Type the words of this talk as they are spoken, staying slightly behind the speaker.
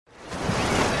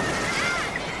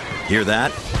Hear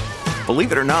that?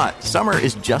 Believe it or not, summer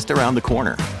is just around the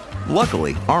corner.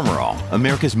 Luckily, Armor All,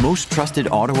 America's most trusted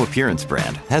auto appearance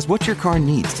brand, has what your car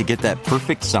needs to get that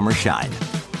perfect summer shine.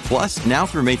 Plus, now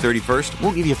through May 31st,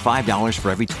 we'll give you $5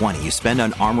 for every $20 you spend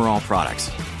on Armor All products.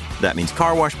 That means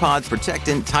car wash pods,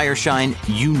 protectant, tire shine,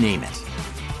 you name it.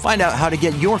 Find out how to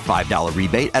get your $5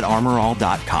 rebate at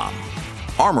armorall.com.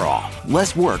 Armor All,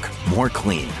 less work, more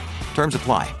clean. Terms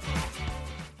apply.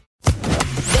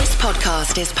 This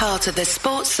podcast is part of the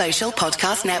Sports Social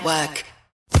Podcast Network.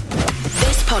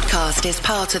 This podcast is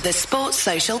part of the Sports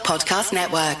Social Podcast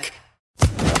Network.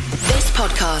 This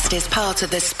podcast is part of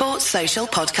the Sports Social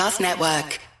Podcast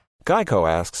Network. Geico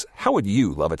asks, how would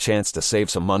you love a chance to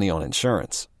save some money on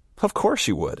insurance? Of course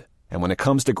you would. And when it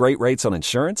comes to great rates on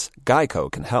insurance,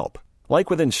 Geico can help.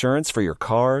 Like with insurance for your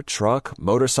car, truck,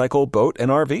 motorcycle, boat, and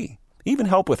RV. Even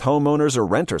help with homeowners or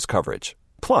renters coverage.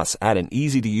 Plus, add an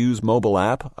easy-to-use mobile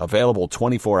app, available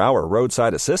 24-hour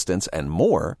roadside assistance, and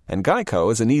more, and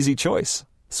Geico is an easy choice.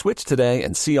 Switch today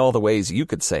and see all the ways you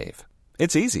could save.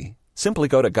 It's easy. Simply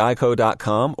go to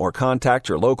geico.com or contact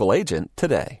your local agent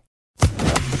today.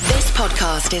 This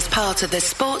podcast is part of the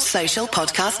Sports Social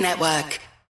Podcast Network.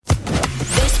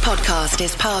 This podcast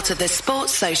is part of the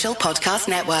Sports Social Podcast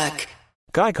Network.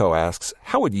 Geico asks,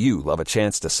 how would you love a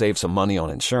chance to save some money on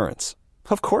insurance?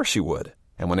 Of course you would.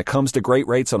 And when it comes to great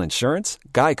rates on insurance,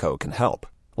 Geico can help.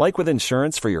 Like with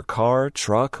insurance for your car,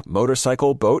 truck,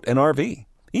 motorcycle, boat, and RV.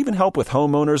 Even help with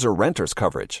homeowners or renters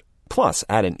coverage. Plus,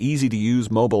 add an easy-to-use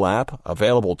mobile app,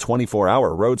 available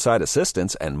 24-hour roadside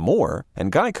assistance, and more,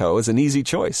 and Geico is an easy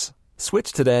choice.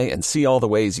 Switch today and see all the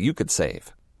ways you could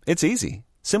save. It's easy.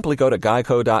 Simply go to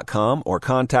geico.com or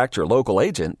contact your local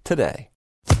agent today.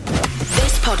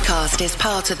 This podcast is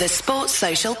part of the Sports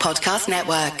Social Podcast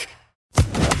Network.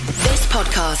 This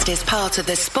podcast is part of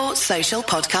the Sports Social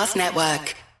Podcast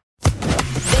Network.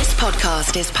 This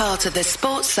podcast is part of the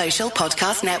Sports Social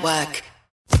Podcast Network.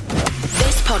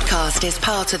 This podcast is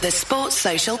part of the Sports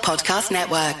Social Podcast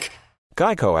Network.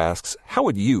 Geico asks, how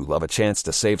would you love a chance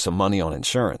to save some money on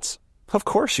insurance? Of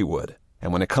course you would.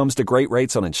 And when it comes to great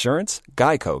rates on insurance,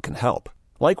 Geico can help.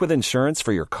 Like with insurance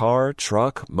for your car,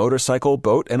 truck, motorcycle,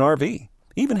 boat, and RV.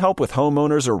 Even help with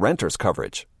homeowners or renters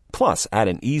coverage. Plus, add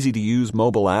an easy-to-use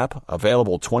mobile app,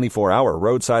 available 24-hour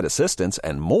roadside assistance,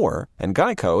 and more, and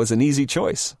Geico is an easy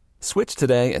choice. Switch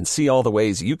today and see all the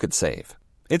ways you could save.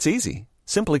 It's easy.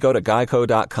 Simply go to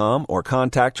geico.com or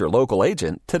contact your local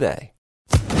agent today.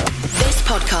 This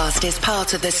podcast is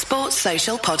part of the Sports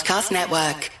Social Podcast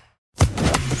Network.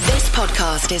 This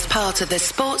podcast is part of the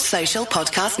Sports Social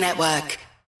Podcast Network.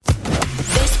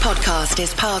 This podcast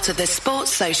is part of the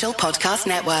Sports Social Podcast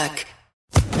Network.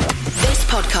 This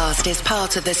podcast is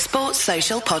part of the Sports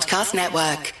Social Podcast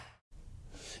Network.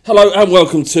 Hello and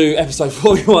welcome to episode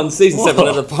 41, season 7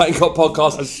 of the Pint Cop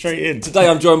podcast. That's straight in. Today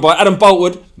I'm joined by Adam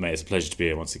Boltwood. Mate, it's a pleasure to be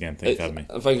here once again. Thanks for having me.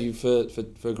 Thank you for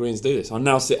agreeing to do this. I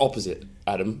now sit opposite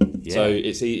Adam, Yeah. so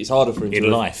it's harder for him In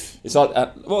to... life. It's hard,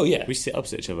 well, yeah. We sit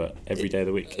opposite each other every day of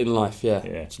the week. In life, yeah.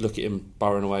 Yeah. Just look at him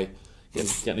burrowing away,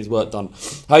 getting his work done.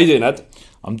 How you doing, Ad?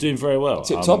 I'm doing very well.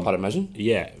 Tip top, I'd imagine.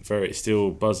 Yeah, very. Still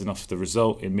buzzing off the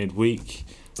result in midweek.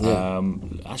 Yeah.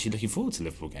 Actually looking forward to the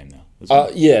Liverpool game now as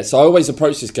well. Yeah, so I always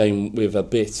approach this game with a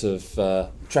bit of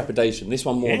trepidation. This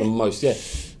one more than most. Yeah,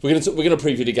 we're gonna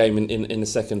preview the game in a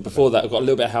second. Before that, I've got a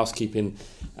little bit of housekeeping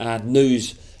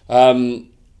news. On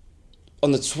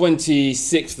the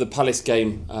 26th, the Palace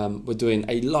game, we're doing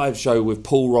a live show with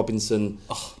Paul Robinson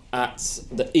at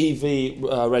the EV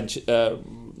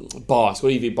bar. It's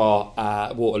called EV Bar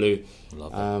at Waterloo.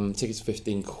 Tickets are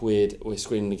 £15. We're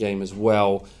screening the game as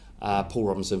well. Paul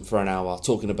Robinson for an hour,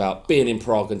 talking about being in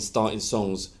Prague and starting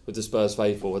songs with the Spurs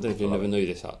faithful. I don't know if you never knew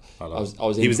this. I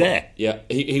was in He was Prague. there? Yeah,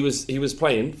 he was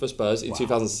playing for Spurs in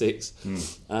 2006,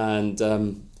 and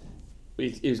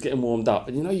he was getting warmed up.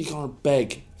 And you kind of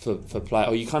beg for play,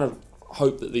 or you kind of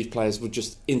hope that these players would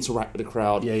just interact with the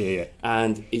crowd. Yeah.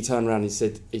 And he turned around and he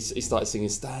said, he started singing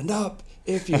 "Stand Up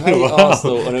If You Hate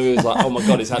Arsenal," and it was like, oh my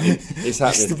god, it's happening! It's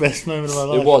happening. It's the best moment of my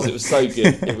life. It was so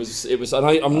good. It was. And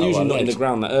I'm usually not in the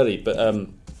ground that early, but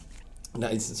in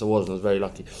that instance I was very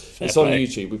lucky. It's on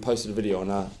YouTube. We posted a video on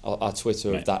our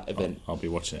Twitter of that event. I'll be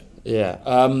watching it. Yeah.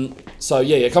 So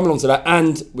yeah, coming on to that,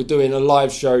 and we're doing a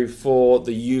live show for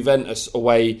the Juventus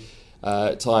away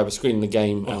tie. We're screening the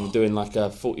game, and we're doing like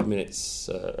 40 minutes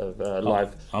of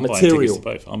live I'm material.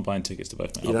 I'm buying tickets to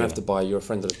both. Mate. You don't have to buy. You're a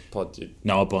friend of the pod, dude.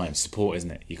 No, I'll buy them. Support, isn't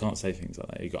it? You can't say things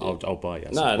like that. I'll buy you.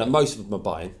 No, most of them are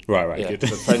buying. Right, Yeah, good. but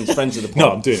friends of the pod.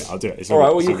 No, I'm doing it. I'll do it. It's All right,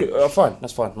 all well, good. fine.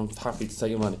 That's fine. I'm happy to take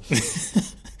your money.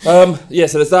 So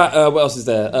there's that. What else is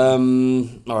there? All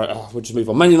right, we'll just move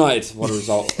on. Man United, what a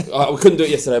result. We couldn't do it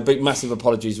yesterday. Big, massive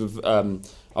apologies.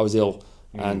 I was ill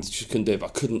and just couldn't do it, but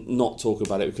I couldn't not talk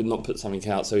about it. We could not put something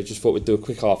out, so we just thought we'd do a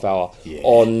quick half hour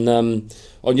on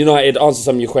United, answer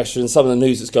some of your questions, some of the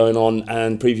news that's going on,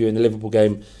 and previewing the Liverpool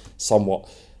game somewhat.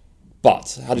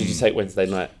 But how did you take Wednesday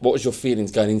night? What was your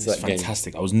feelings going into that game?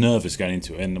 Fantastic. I was nervous going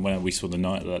into it, and when we saw the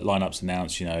lineups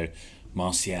announced,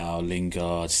 Martial,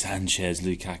 Lingard, Sanchez,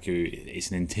 Lukaku,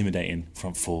 it's an intimidating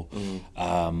front four.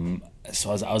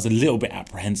 So I was a little bit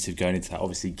apprehensive going into that,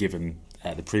 obviously given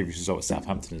the previous result at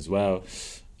Southampton as well.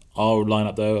 Our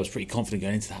lineup though, I was pretty confident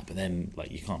going into that, but then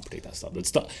you can't predict that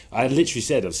stuff. I literally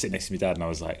said, I was sitting next to my dad and I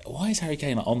was like, why is Harry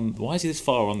Kane on? Why is he this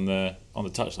far on the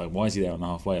touchline? Why is he there on the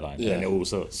halfway line? And it all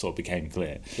sort of became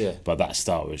clear. But that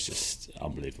start was just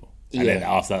unbelievable. And then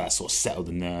after that sort of settled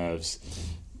the nerves.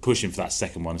 Pushing for that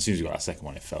second one. As soon as we got that second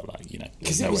one, it felt like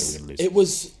there's no way we're going to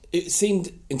lose. It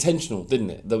seemed intentional, didn't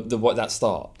it? That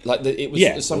start, it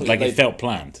was something like it felt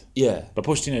planned. Yeah, but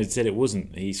Pochettino said it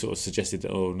wasn't. He sort of suggested that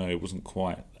it wasn't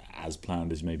quite as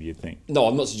planned as maybe you'd think. No,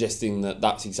 I'm not suggesting that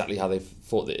that's exactly how they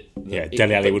thought it.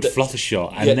 Dele Alli would fluff a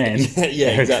shot and then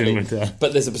exactly.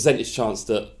 But there's a percentage chance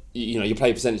that. You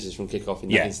play percentages from kick-off in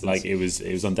that instance. It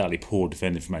was undoubtedly poor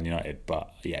defending from Man United,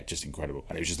 but just incredible.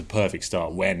 And it was just a perfect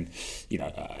start when,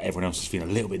 everyone else was feeling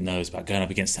a little bit nervous about going up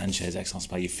against Sanchez, excellent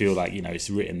play. You feel like, it's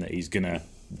written that he's going to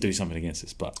do something against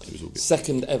us, but it was all good.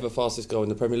 Second ever fastest goal in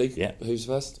the Premier League? Yeah. Who's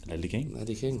first? Eddie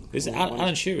King. Is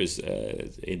Alan Shearer's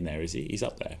in there, is he? He's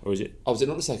up there, or is it? Oh, is it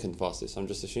not the second fastest? I'm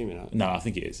just assuming that. No, I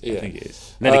think it is. Eddie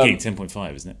King,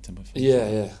 10.5, isn't it? 10.5.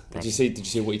 Yeah. Did you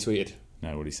see what he tweeted?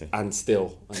 No, what did he say? And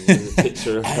still, the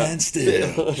picture of that. And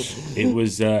still, it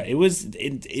was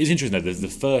interesting though. The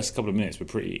first couple of minutes were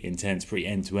pretty intense, pretty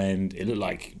end to end. It looked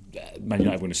like Man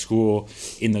United were going to score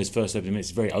in those first opening minutes.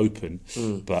 Very open,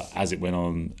 but as it went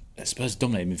on, Spurs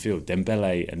dominated midfield.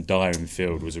 Dembele and Dyer in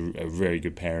midfield was a very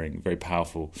good pairing, very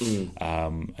powerful,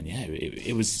 and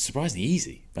it was surprisingly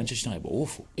easy. Manchester United were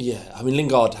awful. Yeah, I mean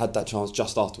Lingard had that chance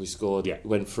just after we scored. Yeah.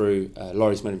 Went through.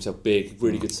 Lloris made himself big,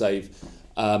 really good save.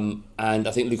 And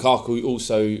I think Lukaku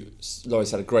also, Lloris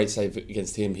had a great save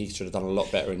against him. He should have done a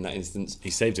lot better in that instance.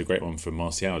 He saved a great one from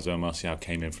Martial as well. Martial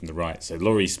came in from the right, so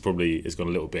Lloris probably has gone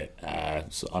a little bit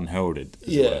unheralded.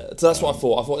 So that's what I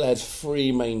thought. I thought they had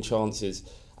three main chances.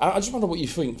 I just wonder what you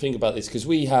think about this, because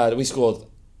we scored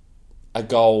a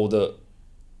goal that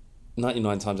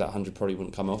 99 times out of 100 probably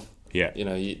wouldn't come off. Yeah,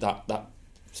 that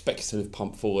speculative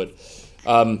pump forward.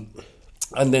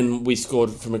 And then we scored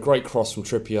from a great cross from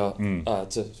Trippier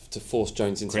to force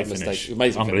Jones into that mistake.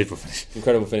 Amazing, unbelievable finish,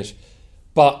 incredible finish.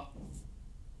 But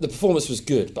the performance was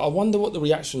good. But I wonder what the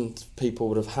reaction people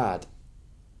would have had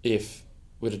if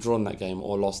we'd have drawn that game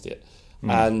or lost it,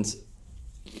 and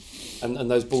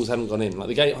those balls hadn't gone in. Like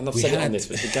the game, I've said it on this,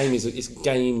 but the game it's a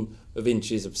game of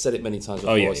inches. I've said it many times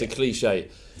before. It's a cliche,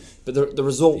 but the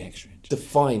result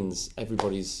defines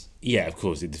everybody's. Yeah, of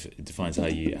course, it defines how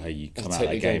you come out of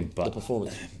that game. But the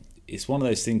performance. It's one of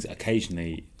those things.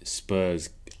 Occasionally, Spurs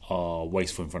are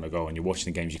wasteful in front of goal, and you're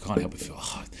watching the games. You can't help but feel,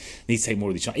 I need to take more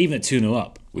of these shots. Even at 2-0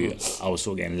 up, I was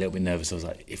sort of getting a little bit nervous. I was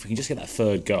like, if we can just get that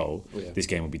third goal, this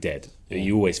game will be dead. Yeah.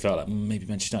 You always felt like maybe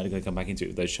Manchester United are going to come back into it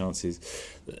with those chances.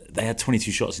 They had 22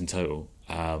 shots in total,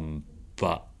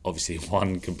 but obviously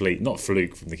one complete, not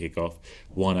fluke from the kickoff,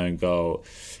 one own goal.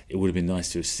 It would have been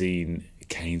nice to have seen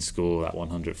Kane score that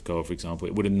 100th goal, for example.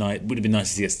 It would have been nice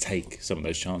to see us take some of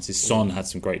those chances. Son had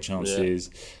some great chances.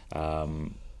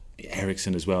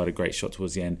 Eriksen as well had a great shot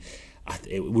towards the end.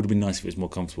 It would have been nice if it was more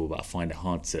comfortable, but I find it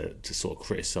hard to sort of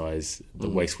criticise the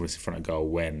wastefulness in front of goal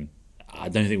when I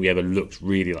don't think we ever looked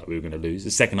really like we were going to lose.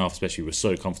 The second half especially, we were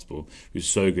so comfortable. We were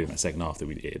so good in that second half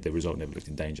that the result never looked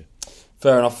in danger.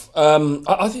 Fair enough.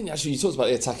 I think actually you talked about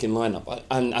the attacking lineup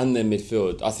and their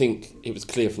midfield. I think it was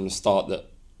clear from the start that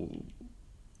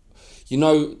you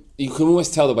can always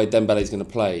tell the way Dembele is going to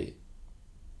play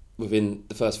within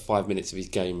the first 5 minutes of his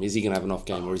game. Is he going to have an off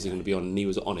game or is he going to be on? And he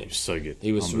was on it. He was so good.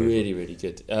 He was really, really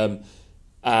good.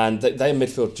 And they in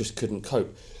midfield just couldn't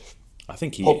cope. I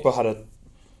think Pogba had a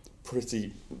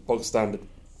pretty bog standard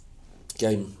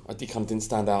game. I think kind of didn't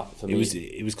stand out for me.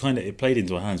 It played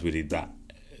into our hands really that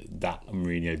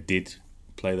Mourinho did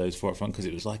play those four up front, because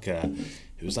it was like a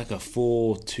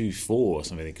 4-2-4 or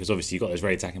something, because obviously you've got those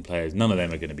very attacking players. None of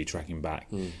them are going to be tracking back.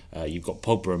 You've got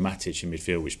Pogba and Matic in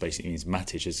midfield, which basically means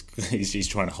Matic he's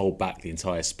trying to hold back the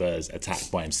entire Spurs attack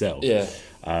by himself.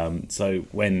 So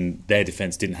when their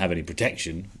defence didn't have any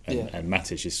protection and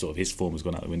Matic is sort of his form has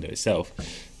gone out the window itself,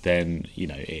 then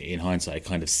in hindsight, it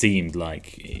kind of seemed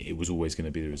like it was always going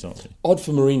to be the result. Odd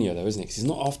for Mourinho though, isn't it? Because it's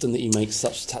not often that he makes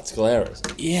such tactical errors.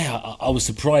 Yeah, I was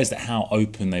surprised at how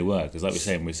open they were, because like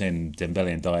we're saying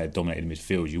Dembele and Dyer dominated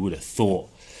midfield. You would have thought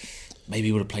maybe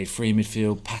he would have played free in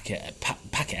midfield, pack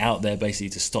it out there basically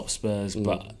to stop Spurs,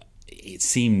 but it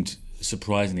seemed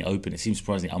surprisingly open. It seemed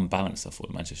surprisingly unbalanced, I thought,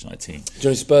 the Manchester United team. Do you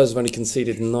know Spurs have only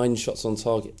conceded 9 shots on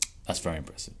target? That's very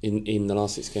impressive. In the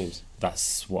last 6 games.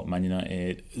 That's what Man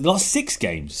United... The last 6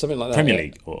 games? Something like that. Premier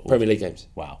League? Or Premier League games.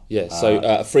 Wow. Yeah,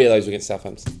 so 3 of those were against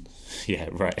Southampton. Yeah,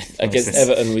 right. Against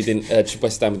Everton, we didn't.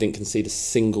 West Ham, we didn't concede a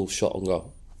single shot on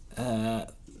goal.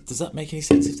 Does that make any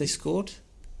sense if they scored?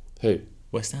 Who?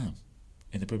 West Ham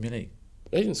in the Premier League.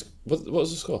 They didn't. What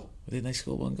was the score? Didn't they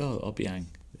score 1 goal? I'll be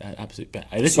angry. Absolute bet.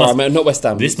 Not West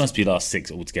Ham. This must be last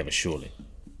 6 altogether, surely.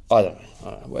 I don't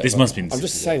know. This must be. I'm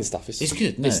just saying stuff. It's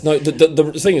good. No. It's no. The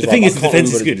thing is, the thing is, the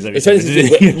defence is good. The defence is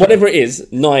good. Whatever it is,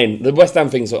 9. The West Ham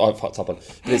things I fucked up on,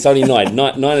 but it's only 9.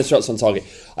 9 shots on target.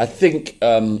 I think.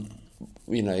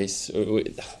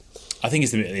 I think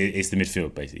it's the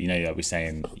midfield, basically. Like we're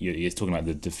saying, you're talking about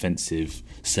the defensive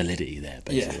solidity there,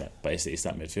 basically. Yeah. But it's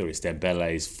that midfield. It's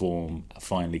Dembele's form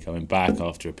finally coming back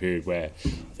after a period where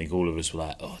I think all of us were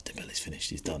like, oh, Dembele's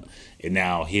finished, he's done. And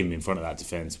now him in front of that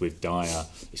defence with Dyer,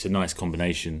 it's a nice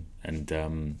combination. And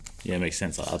it makes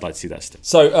sense. I'd like to see that still.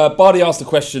 So Bardi asked a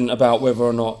question about whether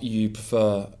or not you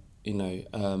prefer,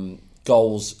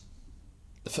 goals,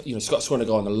 scoring a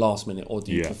goal in the last minute, or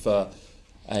do you prefer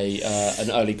an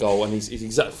early goal, and his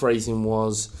exact phrasing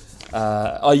was,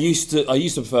 I used to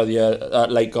prefer the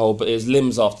late goal, but it was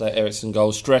limbs after that Eriksen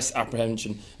goal, stress,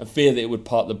 apprehension, and fear that it would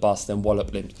part the bus, then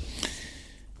wallop limbs.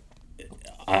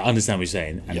 I understand what you're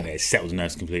saying, and it settled the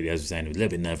nerves completely. As we're saying, it was a little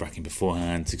bit nerve-wracking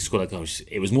beforehand to score that goal.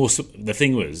 It was more. The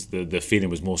thing was, the feeling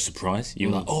was more surprise. You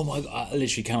were like, "Oh my god, I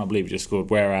literally cannot believe we just scored."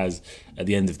 Whereas at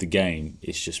the end of the game,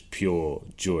 it's just pure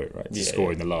joy, right? To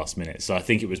score in the last minute. So I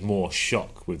think it was more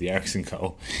shock with the Eriksen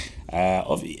goal.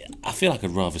 I feel like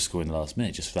I'd rather score in the last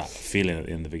minute, just for that feeling at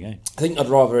the end of the game. I think I'd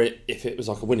rather it if it was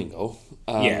like a winning goal.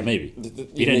 Maybe.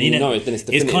 You know it, then it's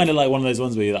definitive. It's kind of like one of those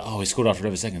ones where you're like, "Oh, he scored after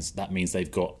 11 seconds." That means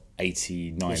they've got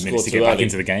 89 minutes to get back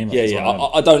into the game.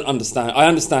 I don't understand. I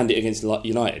understand it against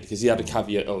United because he had a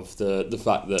caveat of the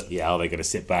fact that are they going to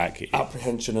sit back?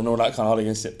 Apprehension and all that kind of. Are they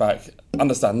going to sit back?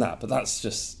 Understand that, but that's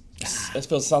just. It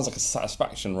sounds like a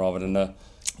satisfaction rather than a.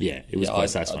 Yeah, it was quite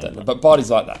satisfying. But Bardi's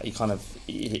like that. He kind of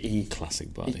he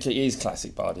classic Bardi. He is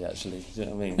classic Bardi, actually. Do you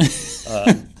know what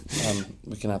I mean?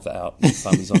 We can have that out next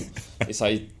time he's on. It's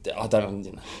like I don't.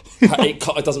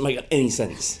 It doesn't make any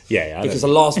sense. Because the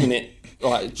last minute.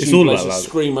 Like, it's all about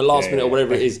screamer last minute or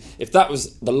whatever it is. If that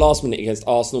was the last minute against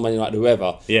Arsenal, Man United,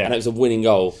 whoever, and it was a winning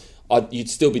goal, you'd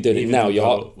still be doing it now.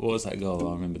 What was that goal?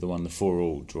 I remember the one, the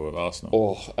 4-4 draw of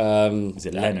Arsenal. Is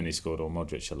it Lennon who scored or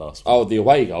Modric the last one? Oh, the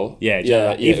away goal. Yeah.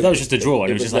 That was just a draw.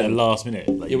 It was just like the last minute.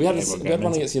 We had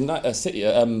one against City,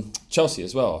 Chelsea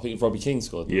as well. I think Robbie Keane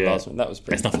scored the last minute. That was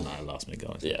pretty. There's nothing like a last minute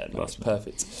goal. Yeah, that's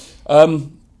perfect.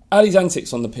 Ali's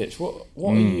antics on the pitch. What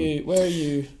are you? Where are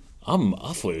you?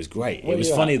 I thought it was great. It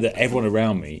was funny that everyone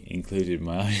around me, including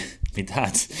my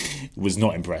dad, was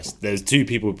not impressed. There's 2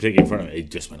 people particularly in front of me who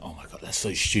just went, "Oh my god, that's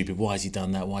so stupid. Why has he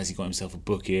done that? Why has he got himself a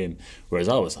booking?" Whereas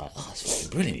I was like, "Oh, it's fucking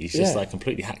brilliant. He's just like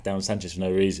completely hacked down Sanchez for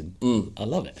no reason." I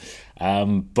love it.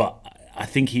 But I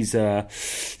think he's.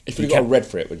 If you got a red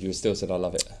for it, would you have still said I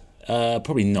love it?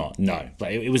 Probably not. No,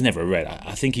 but it was never a red.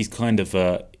 I think he's kind of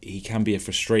he can be a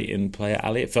frustrating player.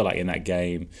 Ali, it felt like in that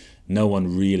game, no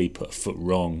one really put a foot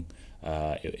wrong.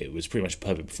 It was pretty much a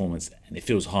perfect performance, and it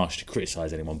feels harsh to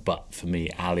criticise anyone. But for me,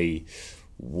 Ali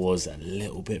was a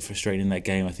little bit frustrating in that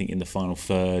game. I think in the final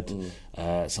third,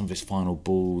 some of his final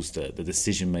balls, the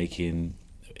decision making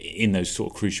in those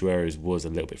sort of crucial areas was a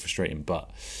little bit frustrating. But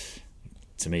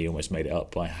to me, he almost made it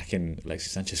up by hacking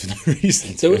Alexis Sanchez for no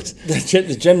reason. So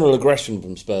the general aggression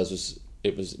from Spurs was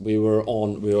we were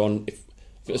on.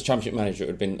 If it was Championship Manager, it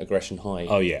would have been aggression high.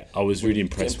 Oh yeah, I was really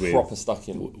impressed with proper stuck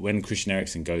in. When Christian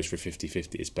Eriksen goes for a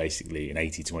 50-50, it's basically an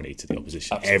 80-20 to the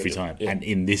opposition. Absolutely. Every time. Yeah. And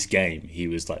in this game, he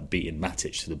was like beating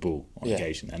Matic to the ball on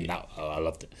occasion, and that I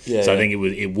loved it. I think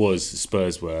it was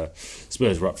Spurs were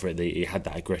up for it. He had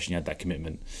that aggression, he had that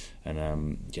commitment,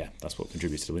 and that's what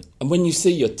contributes to the win. And when you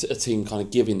see a team kind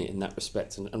of giving it in that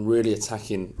respect and really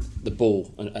attacking the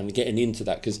ball and getting into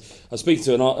that, because I was speaking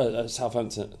to a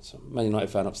Southampton Man United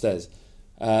fan upstairs.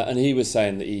 And he was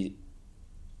saying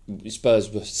that Spurs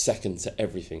were second to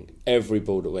everything. Every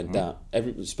ball that went down,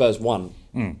 Spurs won.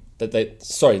 Not the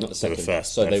second. They were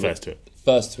first. So they were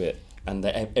first to it, and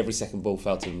every second ball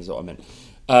fell to them. Is what I meant.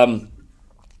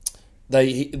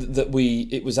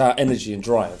 it was our energy and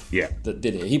drive that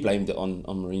did it. He blamed it on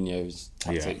Mourinho's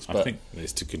tactics. I think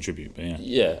it's to contribute, but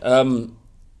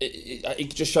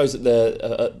it just shows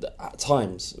that at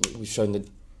times we've shown the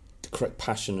correct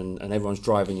passion and everyone's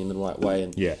driving in the right way.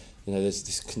 And there's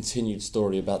this continued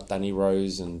story about Danny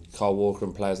Rose and Kyle Walker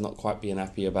and players not quite being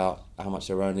happy about how much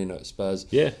they're earning at Spurs.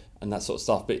 And that sort of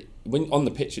stuff. But when on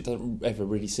the pitch, it doesn't ever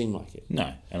really seem like it.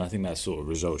 No, and I think that sort of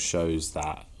result shows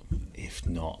that, if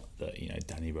not that,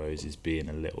 Danny Rose is being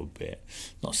a little bit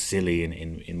not silly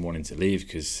in wanting to leave,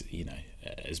 because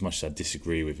as much as I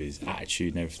disagree with his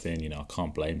attitude and everything, I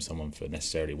can't blame someone for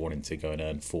necessarily wanting to go and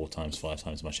earn 4 times, 5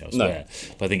 times as much elsewhere.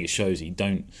 No. But I think it shows that you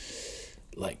don't.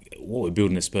 Like, what we're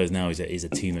building at Spurs now is a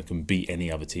team that can beat any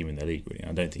other team in the league, really.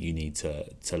 I don't think you need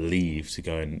to leave to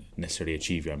go and necessarily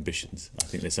achieve your ambitions. I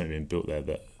think there's something being built there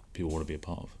that people want to be a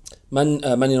part of.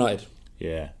 Man United.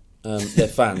 Yeah. Their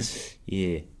fans.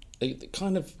 They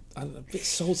kind of a bit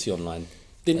salty online.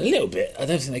 A little bit. I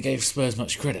don't think they gave Spurs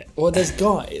much credit. Well, there's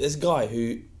a guy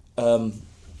who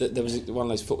there was one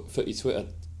of those footy Twitter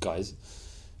guys.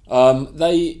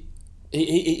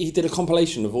 He did a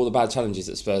compilation of all the bad challenges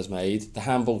that Spurs made. The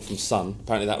handball from Son,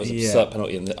 apparently that was a absurd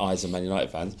penalty in the eyes of Man United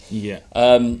fans.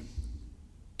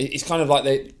 It's kind of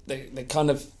like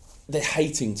they're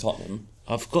hating Tottenham.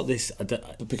 I've got this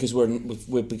because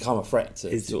we've become a threat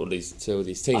to all these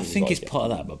teams. I think it's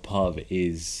part of that, but part of it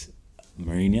is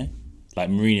Mourinho. Like,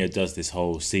 Mourinho does this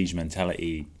whole siege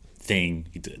mentality thing.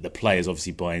 The players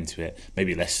obviously buy into it,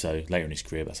 maybe less so later in his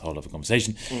career, that's a whole other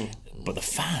conversation. But the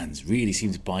fans really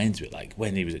seem to buy into it. Like,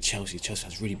 when he was at Chelsea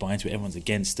fans really buy into it. Everyone's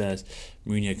against us.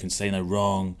 Mourinho can say no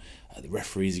wrong. The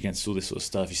referees against all this sort of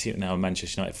stuff. You see it now with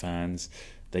Manchester United fans.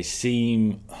 They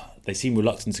seem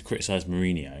reluctant to criticise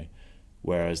Mourinho,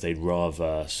 whereas they'd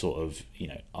rather sort of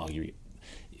argue.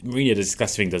 Mourinho does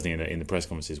this thing, doesn't he, in the press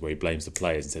conferences where he blames the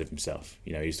players instead of himself.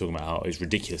 He's talking about how his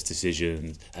ridiculous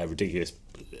decisions, ridiculous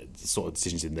sort of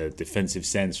decisions in the defensive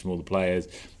sense from all the players.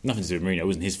 Nothing to do with Mourinho. It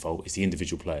wasn't his fault. It's the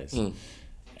individual players. And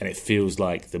it feels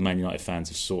like the Man United fans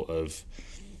have sort of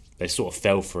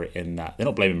fell for it in that they're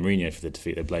not blaming Mourinho for the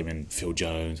defeat. They're blaming Phil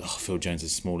Jones. Phil Jones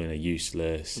is small and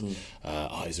useless.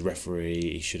 He's a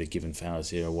referee. He should have given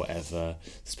fouls here or whatever.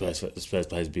 The Spurs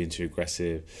players being too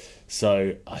aggressive.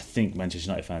 So I think Manchester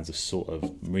United fans have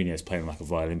Mourinho's playing like a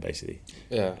violin, basically.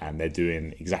 Yeah. And they're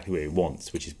doing exactly what he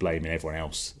wants, which is blaming everyone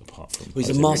else apart from. Well,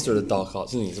 he's a master of the dark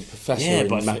arts, isn't he? He's a professor in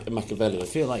Machiavelli. I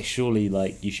feel like surely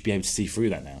you should be able to see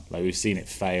through that now. Like, we've seen it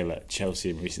fail at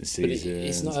Chelsea in recent seasons. But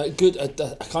it's not a good.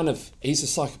 He's a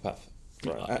psychopath.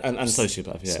 Right. And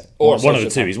sociopath, yeah. Or one of the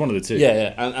two. He's one of the two.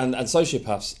 Yeah. And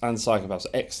sociopaths and psychopaths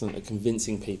are excellent at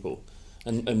convincing people.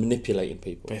 And manipulating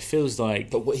people. But it feels like...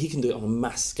 But what he can do it on a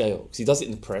mass scale, because he does it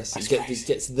in the press. He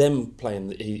gets them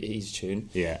playing his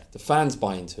tune. Yeah. The fans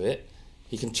buy into it.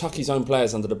 He can chuck his own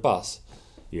players under the bus.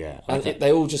 Yeah. And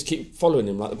they all just keep following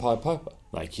him like the Pied Piper.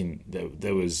 Like,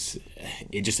 there was...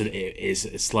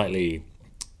 It's slightly...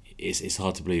 It's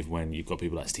hard to believe when you've got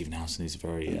people like Stephen Howson, who's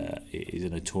he's a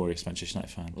notorious Manchester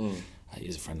United fan.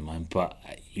 He's a friend of mine. But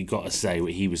you got to say,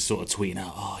 he was sort of tweeting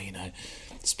out,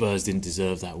 Spurs didn't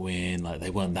deserve that win. Like,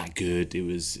 they weren't that good. It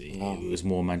was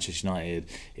more Manchester United.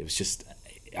 It was just.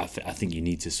 I think you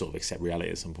need to sort of accept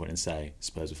reality at some point and say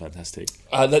Spurs were fantastic.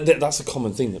 That's a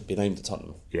common thing that's been aimed at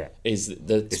Tottenham. Yeah, is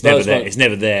the it's never there. It's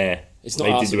never there. It's not.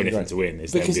 They didn't do anything to win.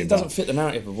 It's because it doesn't fit the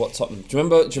narrative of what Tottenham. Do you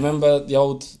remember the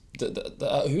old?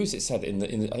 Who's it said in the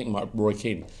I think it might Roy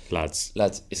Keane. Lads,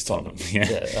 it's Tottenham.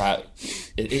 Yeah.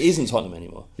 It isn't Tottenham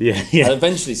anymore. Yeah.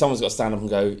 Eventually, someone's got to stand up and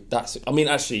go.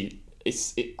 Actually.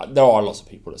 There are lots of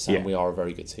people that say we are a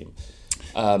very good team.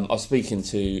 I was speaking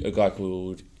to a guy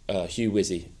called Hugh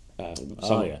Wizzy.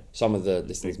 Some of the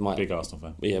listeners big Arsenal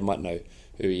fan. Yeah, might know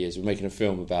who he is. We're making a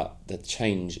film about the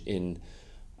change in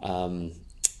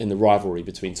the rivalry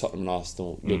between Tottenham and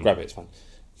Arsenal. You'll grab it, it's fine.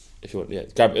 If you want,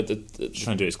 grab it.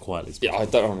 Try and do it as quietly as possible. Yeah, I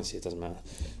don't honestly. It doesn't matter.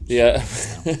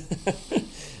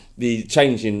 The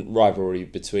change in rivalry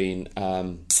between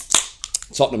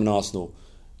Tottenham and Arsenal.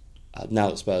 Now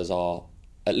that Spurs are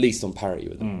at least on parity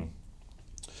with them.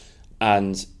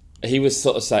 And he was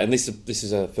sort of saying, this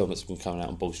is a film that's been coming out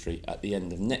on Ball Street at the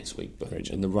end of next week, but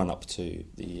in the run-up to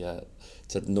the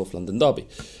North London derby.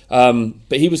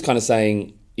 But he was kind of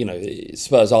saying,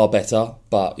 Spurs are better,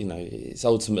 but, it's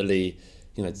ultimately,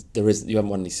 you haven't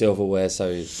won any silverware,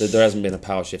 so there hasn't been a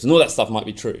power shift. And all that stuff might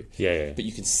be true. Yeah. But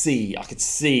I could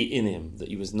see in him that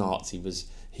he was not. He was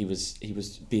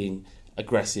being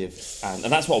aggressive, and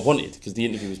that's what I wanted, because the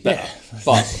interview was better.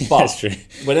 But that's true.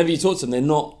 Whenever you talk to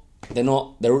them,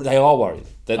 they are worried.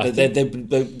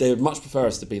 They would much prefer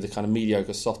us to be the kind of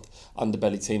mediocre, soft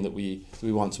underbelly team that we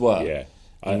once were. Yeah.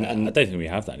 I don't think we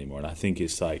have that anymore, and I think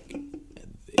it's like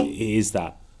it is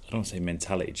that, I don't want to say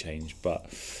mentality change, but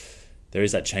there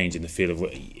is that change in the feel of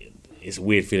it's a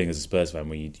weird feeling as a Spurs fan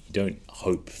where you don't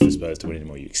hope for Spurs to win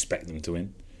anymore. You expect them to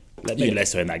win. Maybe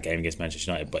less so in that game against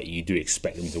Manchester United, but you do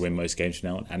expect them to win most games from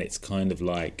now on. And it's kind of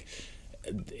like,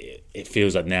 it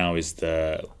feels like now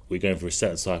we're going through a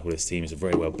certain cycle with this team. It's a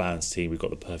very well balanced team. We've got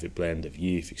the perfect blend of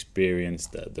youth, experience,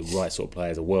 the right sort of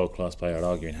players, a world class player, I'd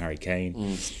argue, in Harry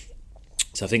Kane.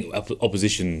 So I think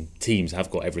opposition teams have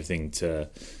got everything to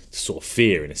sort of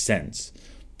fear in a sense.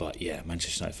 But yeah,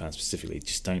 Manchester United fans specifically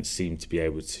just don't seem to be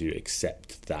able to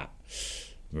accept that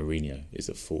Mourinho is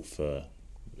at fault for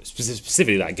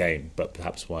specifically that game, but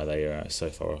perhaps why they are so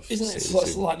far off. Isn't it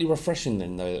slightly refreshing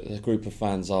then, though, that the group of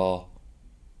fans are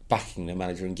backing their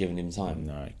manager and giving him time?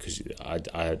 No, because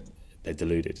they're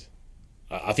deluded.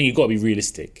 I think you've got to be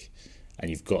realistic,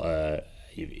 and you've got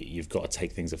to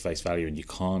take things at face value, and you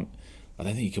can't. I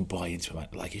don't think you can buy into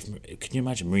it. Like, can you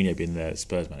imagine Mourinho being the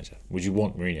Spurs manager? Would you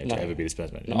want Mourinho to ever be the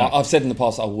Spurs manager? No. I've said in the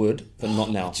past I would, but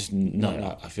not now.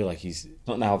 No. I feel like he's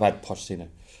not now. I've had Pochettino.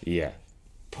 Yeah,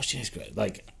 Pochettino's great.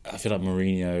 Like, I feel like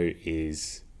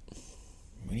Mourinho's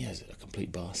a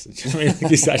complete bastard. Do you know what I mean?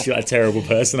 He's actually like a terrible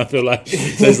person, I feel like.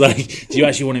 So it's like, do you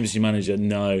actually want him as your manager?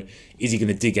 No. Is he going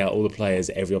to dig out all the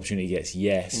players every opportunity he gets?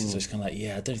 Yes. So it's kind of like,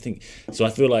 I don't think. So I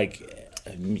feel like,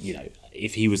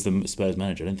 if he was the Spurs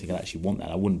manager, I don't think I'd actually want that.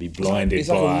 I wouldn't be blinded by... It's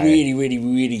like a really, really,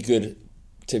 really good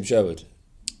Tim Sherwood.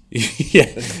 Yeah,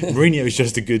 Mourinho is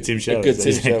just a good Tim Sherwood. A good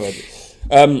Tim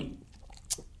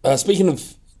Sherwood. Speaking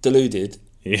of deluded,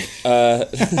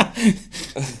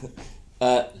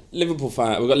 Liverpool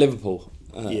fan. We've got Liverpool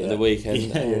the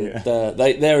weekend.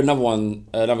 They're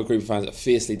another group of fans that are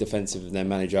fiercely defensive of their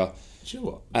manager. Do you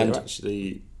know what? And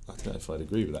actually, I don't know if I'd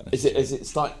agree with that. Is it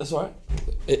starting? That's all right.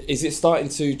 Is it starting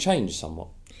to change somewhat?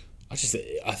 I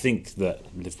think that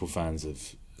Liverpool fans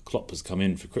have. Klopp has come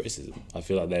in for criticism. I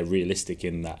feel like they're realistic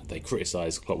in that they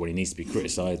criticise Klopp when he needs to be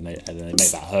criticised, and they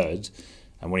make that heard.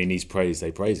 And when he needs praise,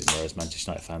 they praise him. Whereas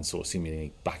Manchester United fans sort of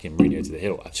seemingly backing Mourinho to the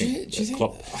hill. I think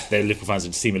Klopp, their Liverpool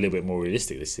fans seem a little bit more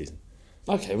realistic this season.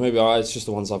 Okay, maybe it's just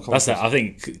the ones I've come across. I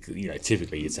think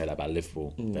typically you'd say that about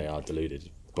Liverpool. They are deluded,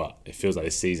 but it feels like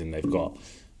this season they've got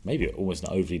maybe almost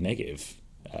an overly negative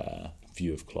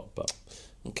view of Klopp. But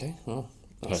okay, well,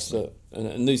 that's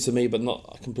news to me, but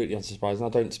not completely unsurprising. I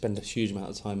don't spend a huge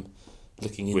amount of time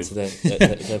looking into their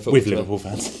football with Liverpool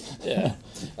fans. Yeah.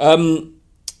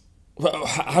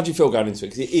 How do you feel going into it?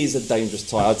 Because it is a dangerous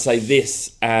tie. I'd say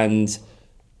this and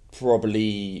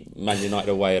probably Man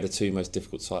United away are the two most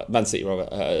difficult ties. Man City rather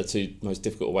are the two most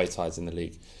difficult away ties in the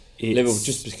league. Liverpool,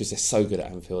 just because they're so good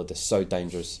at Anfield, they're so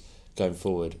dangerous going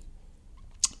forward.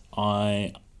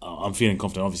 I'm feeling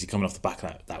confident. Obviously, coming off the back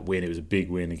of that win, it was a big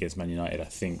win against Man United. I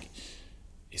think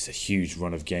it's a huge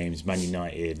run of games. Man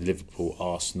United, Liverpool,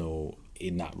 Arsenal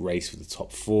in that race for the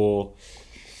top four.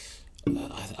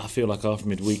 I feel like after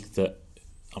midweek that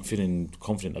I'm feeling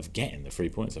confident of getting the 3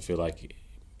 points. I feel like,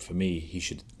 for me, he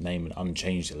should name an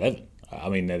unchanged 11. I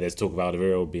mean, there's talk about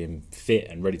Alderweireld being fit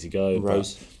and ready to go.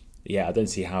 Rose. But I don't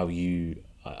see how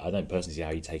I don't personally see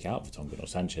how you take out Vertonghen or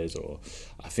Sanchez. Or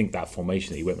I think that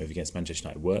formation that he went with against Manchester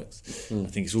United works. I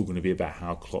think it's all going to be about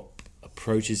how Klopp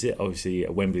approaches it. Obviously,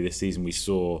 at Wembley this season, we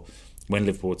saw when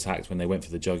Liverpool attacked, when they went for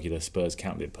the jugular, Spurs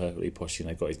counted it perfectly.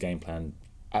 Pochettino got his game plan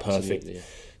perfect. Yeah.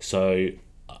 So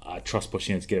I trust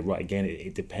Pochettino to get it right again.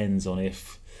 It depends on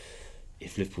if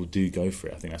Liverpool do go for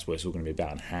it. I think that's what it's all going to be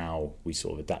about, and how we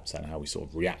sort of adapt to that and how we sort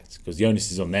of react. Because the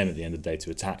onus is on them at the end of the day to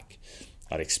attack.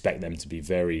 I'd expect them to be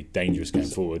very dangerous going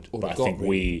forward, but I think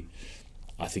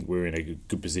we're in a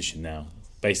good position now.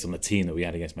 Based on the team that we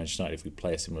had against Manchester United, if we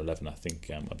play a similar 11, I think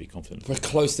I'd be confident. We're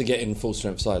close to getting full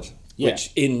strength side,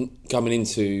 which coming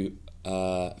into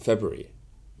February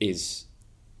is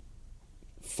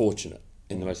fortunate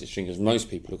in the most extreme, because most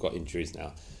people have got injuries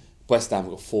now. West Ham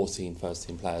have got 14 first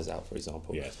team players out, for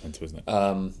example. Yeah, it's mental, isn't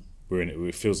it?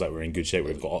 It feels like we're in good shape.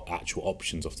 We've got actual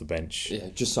options off the bench. Yeah,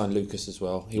 just signed Lucas as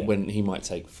well. He might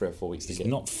take 3 or 4 weeks to get.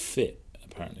 He's not fit,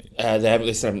 apparently.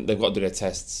 They've got to do their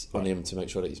tests on him to make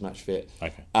sure that he's match fit.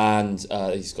 Okay. And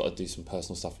he's got to do some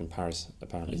personal stuff in Paris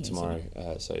apparently tomorrow.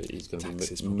 So he's going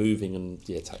to be moving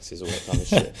and taxes, all that kind of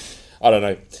shit. I don't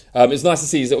know. It's nice to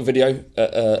see his little video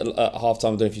at half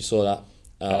time. I don't know if you saw that.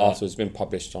 Afterwards, it's been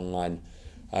published online.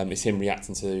 It's him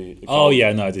reacting to the goal. Oh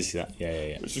yeah, no, I did see that.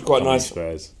 Yeah. Which is quite nice.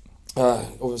 Spurs.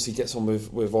 Obviously gets on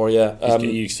with Aurier. Are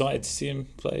you excited to see him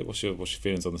play? What's your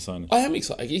feelings on the signing? I am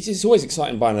excited. It's always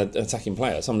exciting buying an attacking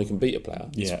player, someone who can beat a player.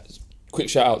 Yeah. Quick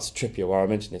shout out to Trippier while I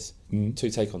mention this. 2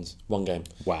 take-ons, 1 game.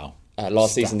 Wow.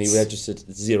 Last season he registered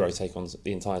 0 take-ons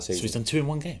the entire season. So he's done 2 in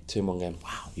one game? 2 in one game.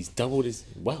 Wow, he's doubled his...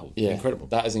 Wow, Yeah, incredible.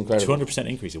 That is incredible. 200%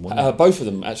 increase in one game. Both of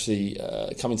them actually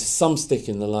coming to some stick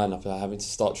in the lineup, having to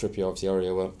start Trippier. Obviously,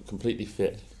 Aurier weren't completely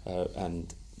fit,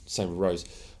 and same with Rose.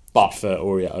 But for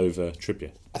Aurier over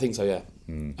Trippier? I think so, yeah.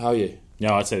 How are you?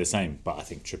 Yeah, I'd say the same, but I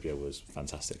think Trippier was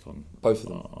fantastic on both of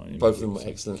them. Both of them were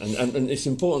excellent, and it's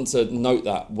important to note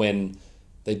that when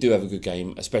they do have a good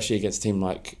game, especially against a team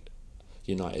like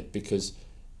United, because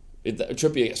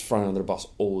Trippier gets thrown under the bus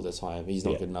all the time. He's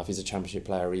not good enough. He's a Championship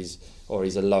player. He's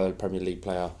a lower Premier League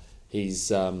player.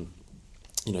 He's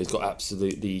he's got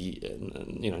absolutely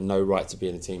no right to be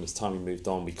in the team. It's time he moved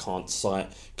on. We can't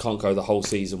go the whole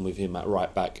season with him at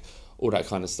right back, all that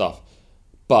kind of stuff.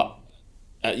 But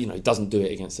he doesn't do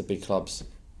it against the big clubs.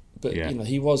 But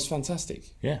he was fantastic.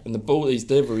 Yeah. And his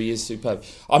delivery is superb.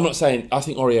 I'm not saying I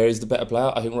think Aurier is the better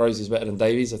player. I think Rose is better than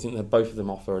Davies. I think that both of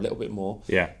them offer a little bit more.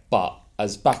 Yeah. But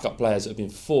as backup players that have been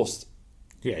forced.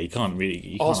 Yeah, you can't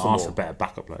ask for better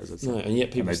backup players. No, and yet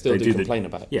people still do complain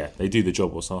about it. Yeah, they do the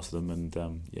job what's asked of them,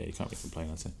 and you can't really complain,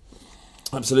 I'd say.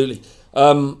 Absolutely.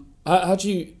 How do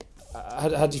you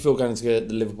feel going into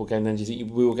the Liverpool game then? Do you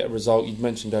think we will get a result? You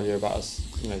mentioned earlier about us,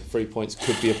 3 points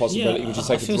could be a possibility. Would you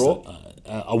take a draw?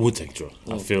 I would take a draw.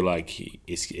 I feel like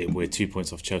we're 2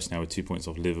 points off Chelsea now, we're 2 points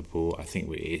off Liverpool. I think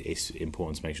it's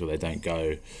important to make sure they don't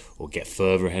go or get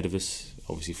further ahead of us.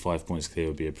 Obviously 5 points clear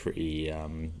would be a pretty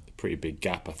big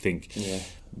gap. I think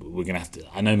we're going to have to...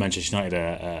 I know Manchester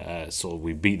United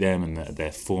we beat them and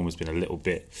their form has been a little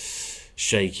bit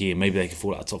shaky and maybe they can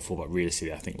fall out of top 4, but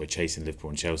realistically I think we're chasing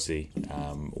Liverpool and Chelsea.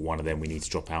 One of them we need to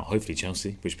drop out, hopefully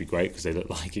Chelsea, which would be great because they look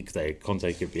like it.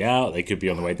 Conte could be out, they could be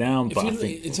on the way down, but I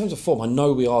think in terms of form, I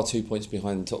know we are 2 points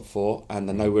behind the top 4 and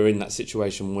I know we're in that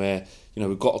situation where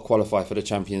we've got to qualify for the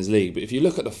Champions League, but if you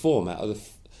look at the format of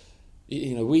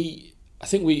I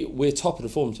think we're top of the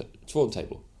form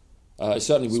table.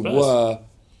 Certainly we were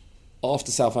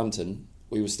after Southampton,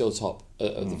 we were still top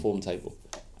of the form table.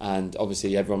 And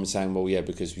obviously everyone was saying, well, yeah,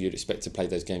 because you'd expect to play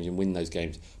those games and win those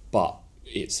games. But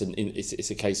it's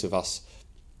a case of us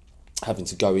having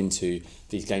to go into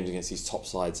these games against these top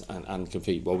sides and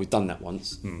compete. Well, we've done that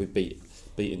once. We've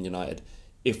beaten United.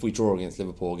 If we draw against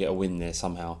Liverpool or get a win there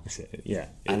somehow. Yeah.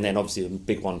 And then obviously the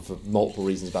big one for multiple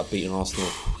reasons about beating Arsenal.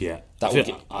 Yeah.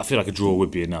 I feel like a draw would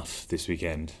be enough this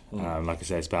weekend. Like I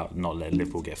say, it's about not letting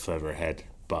Liverpool get further ahead.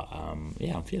 But I'm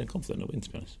feeling confident in a win, to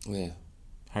be honest. Yeah.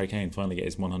 Harry Kane finally get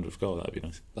his 100th goal. That would be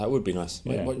nice. That would be nice.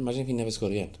 Yeah. Imagine if he never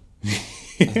scored again.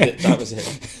 That was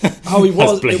it. Oh, he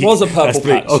was. It was a purple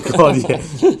patch. Oh God,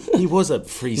 yeah. He was a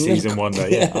pre-season wonder.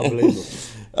 Yeah,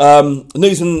 unbelievable.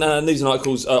 News and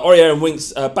articles. Aurier and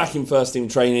Winks back in first team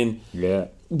training. Yeah.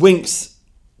 Winks,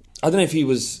 I don't know if he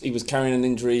was carrying an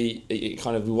injury. He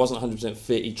wasn't 100%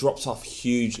 fit. He dropped off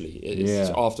hugely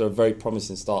after a very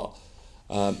promising start.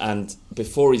 And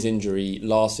before his injury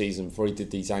last season, before he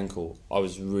did his ankle, I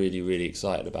was really, really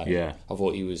excited about him. Yeah. I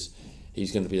thought he was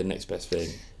going to be the next best thing.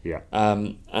 Yeah.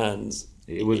 And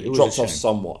it dropped off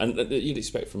somewhat, and you'd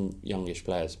expect from youngish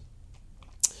players.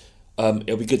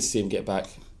 It'll be good to see him get back.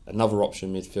 Another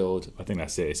option midfield. I think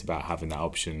that's it. It's about having that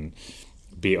option,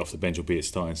 be it off the bench or be it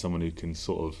starting, someone who can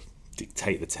sort of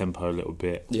dictate the tempo a little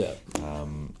bit. Yeah.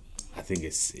 I think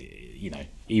it's,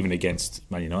 even against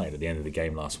Man United at the end of the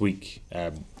game last week,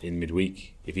 in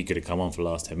midweek, if he could have come on for the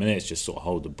last 10 minutes, just sort of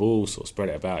hold the ball, sort of spread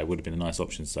it about, it would have been a nice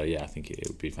option. So, yeah, I think it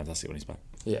would be fantastic when he's back.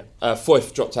 Yeah.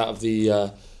 Foyth dropped out of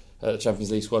the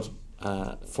Champions League squad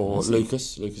for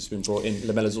Lucas. Lucas has been brought in.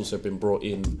 Lamella's also been brought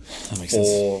in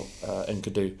for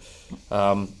Nkadu.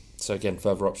 So, again,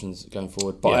 further options going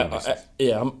forward. But,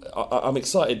 I'm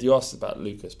excited. You asked about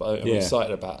Lucas, but I'm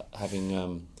excited about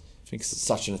having... I think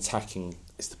such an attacking.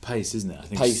 It's the pace, isn't it? I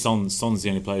think Son's the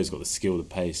only player who's got the skill, the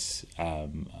pace.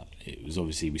 It was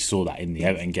obviously, we saw that in the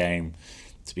Everton game,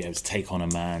 to be able to take on a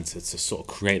man, to sort of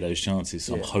create those chances.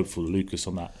 So I'm hopeful Lucas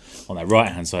on that right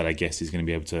hand side, I guess, is going to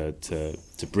be able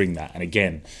to bring that. And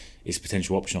again, it's a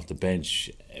potential option off the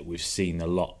bench. We've seen a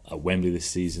lot at Wembley this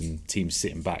season. Teams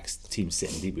sitting back, teams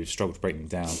sitting deep. We've struggled to break them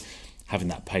down. Having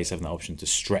that pace, having that option to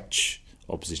stretch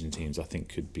opposition teams, I think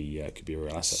could be a real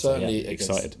asset. Certainly, so,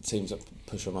 excited. Teams that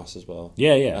push on us as well.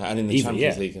 Yeah. And in the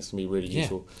Champions League, it's going to be really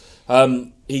useful.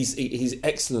 He's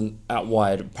excellent out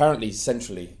wide. Apparently,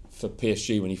 centrally for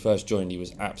PSG, when he first joined, he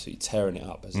was absolutely tearing it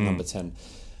up as number 10.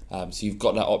 So you've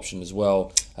got that option as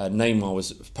well. Neymar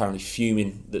was apparently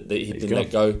fuming that he'd been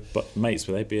let go. But mates,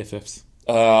 were they BFFs?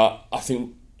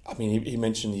 He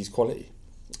mentioned his quality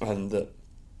and that.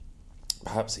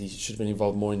 Perhaps he should have been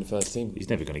involved more in the first team. He's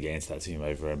never going to get into that team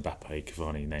over Mbappe,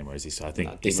 Cavani, Neymar, is he? So I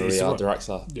think Di Maria,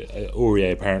 Draxler.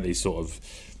 Aurier apparently sort of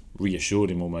reassured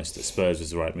him almost that Spurs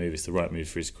was the right move. It's the right move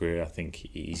for his career. I think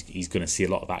he's going to see a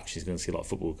lot of action. He's going to see a lot of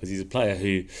football because he's a player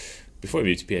who, before he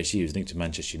moved to PSG, he was linked to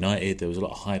Manchester United. There was a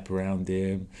lot of hype around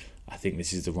him. I think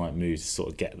this is the right move to sort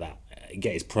of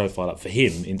get his profile up for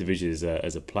him individually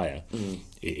as a player.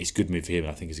 It's a good move for him,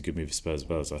 and I think it's a good move for Spurs as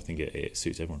well. So I think it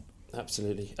suits everyone.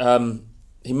 Absolutely.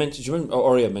 He mentioned, do you remember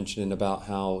Aurier mentioning about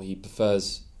how he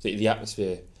prefers the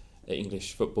atmosphere at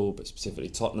English football, but specifically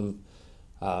Tottenham,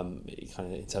 kind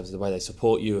of in terms of the way they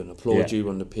support you and applaud you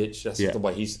on the pitch. That's the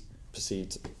way he's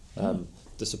perceived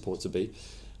the support to be,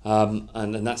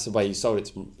 and that's the way he sold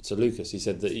it to Lucas. He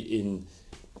said that in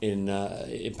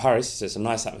Paris it's a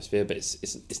nice atmosphere, but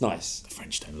it's nice. The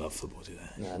French don't love football, do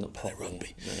they? No, not properly.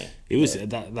 Rugby. No. It was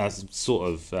that's sort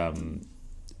of.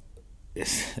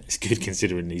 It's good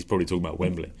considering he's probably talking about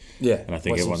Wembley. Yeah. And I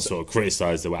think everyone sort of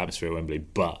criticised the atmosphere at Wembley,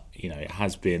 but it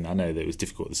has been. I know that it was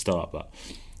difficult at the start, but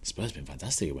Spurs have been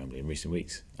fantastic at Wembley in recent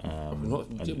weeks. What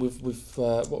have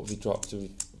we dropped?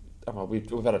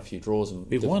 We've had a few draws and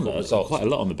we've won quite a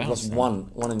lot on the bounce. We've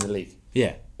lost one in the league.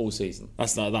 Yeah. All season.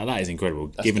 That is incredible,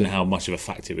 given how much of a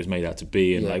factor it was made out to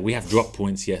be. And we have drop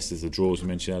points. Yes, there's the draws we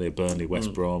mentioned earlier, Burnley,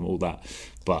 West Brom, all that.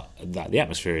 But the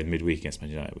atmosphere in midweek against Man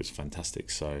United was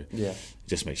fantastic. So it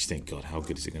just makes you think, God, how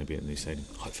good is it going to be at the new stadium?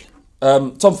 Hopefully.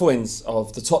 Tom Foynes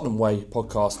of the Tottenham Way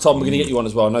podcast. Tom, we're going to get you on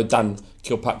as well. I know Dan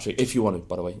Kilpatrick, if you want to,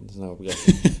 by the way. There's no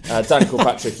obligation. Dan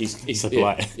Kilpatrick, he's so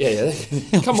polite. Yeah.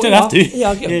 Come on, you don't have to. Yeah,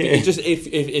 I'll get him. Just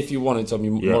if you wanted, Tom,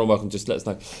 you're more than welcome. Just let us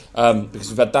know. Because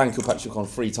we've had Dan Kilpatrick on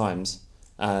 3 times,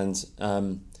 and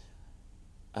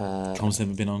Tom's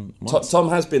never been on once. Tom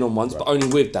has been on once, but only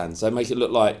with Dan. So make it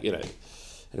look like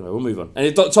Anyway, we'll move on.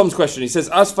 And Tom's question, he says,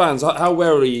 as fans, how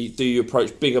warily do you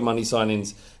approach bigger money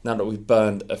signings now that we've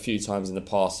burned a few times in the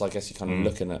past? So I guess you're kind of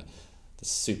looking at the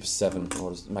Super 7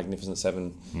 or the Magnificent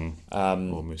 7.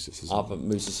 Or Moussa Sissoko.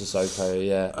 Moussa Sissoko,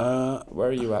 yeah. Where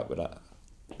are you at with that?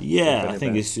 Yeah, I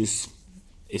think it's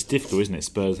difficult, isn't it?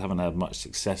 Spurs haven't had much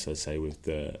success, I'd say, with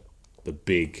the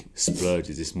big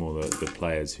splurges. It's more the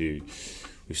players who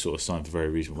we've sort of signed for very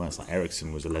reasonable amounts. Like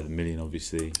Eriksen was 11 million,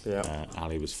 obviously. Yeah.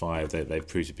 Ali was 5. They've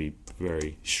proved to be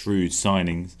very shrewd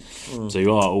signings. So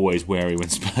you are always wary when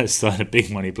Spurs sign a big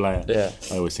money player. Yeah.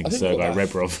 I always think Sergei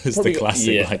Rebrov is the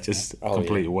classic,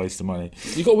 complete waste of money.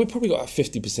 We've probably got a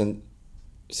 50%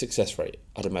 success rate,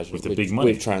 I'd imagine, with the big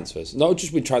money, with transfers. Not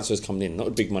just with transfers coming in, not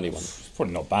a big money one. It's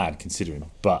probably not bad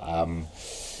considering, but I'm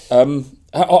not.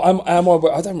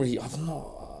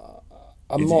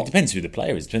 It depends who the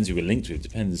player is. It depends who we're linked with. It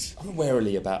depends. I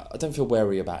don't feel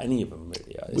wary about any of them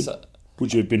really.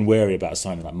 Would you have been wary about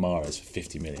signing like Mahrez for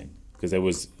 50 million? Because there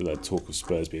was talk of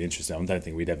Spurs being interested. I don't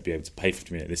think we'd ever be able to pay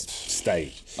 50 million at this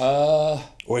stage. Or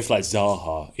if like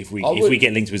Zaha, if we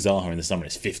get linked with Zaha in the summer,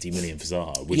 it's 50 million for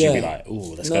Zaha. Would you be like,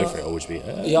 oh, let's go for it, or would you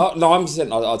be?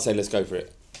 I'd say let's go for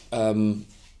it.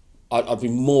 I'd be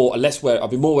more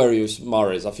wary of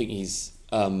Mahrez. I think he's.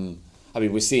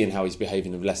 We're seeing how he's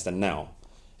behaving with Leicester now.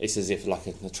 It's as if like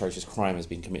an atrocious crime has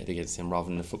been committed against him, rather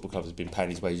than the football club has been paying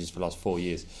his wages for the last 4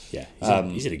 years. Yeah,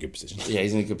 he's in a good position. Yeah,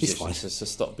 he's in a good position. So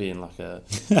stop being like do you know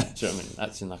what I mean?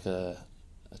 Acting like a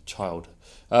child.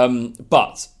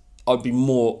 But I'd be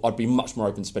much more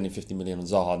open to spending 50 million on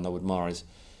Zaha than I would Mahrez.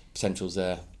 Potential's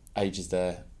there, age is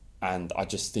there, and I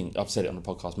just think, I've said it on the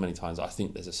podcast many times, I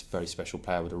think there's a very special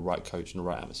player with the right coach and the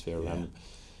right atmosphere around him.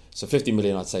 So 50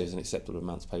 million, I'd say, is an acceptable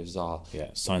amount to pay for Zaha.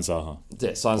 Yeah, sign Zaha.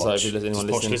 Yeah, sign Zaha. If anyone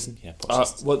listening, listen. Yeah,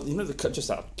 listen. Well, I think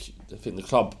the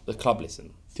club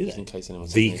listen. Do they? In case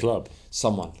anyone's the club,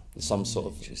 some sort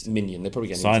of minion. They're probably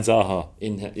getting sign Zaha.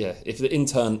 If the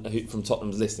intern from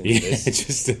Tottenham's listening to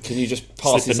this, can you just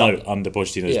pass this note under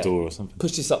Pochettino's door or something?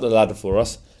 Push this up the ladder for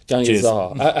us. Go and get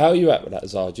Zaha. How are you at with that,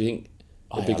 Zaha? Do you think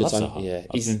it'd be a good sign? Yeah,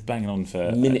 he's been banging on for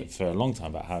a long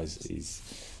time about how he's.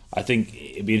 I think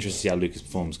it'd be interesting to see how Lucas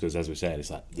performs because, as we said, it's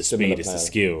like the speed, it's the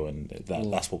skill, and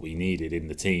that's what we needed in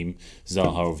the team.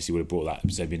 Zaha obviously would have brought that,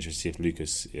 so it'd be interesting to see if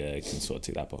Lucas can sort of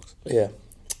tick that box. Yeah,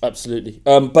 absolutely.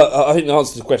 But I think the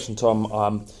answer to the question,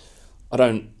 Tom,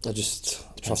 I just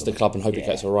trust the club and hope it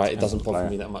gets all right. It doesn't bother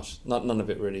me that much. None of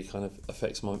it really kind of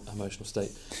affects my emotional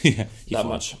state that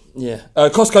much. Yeah.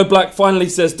 Costco Black finally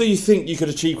says, do you think you could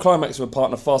achieve climax with a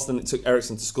partner faster than it took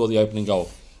Eriksen to score the opening goal?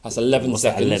 That's 11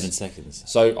 seconds. 11 seconds.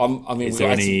 So we had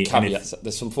some caveats.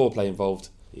 There's some foreplay involved.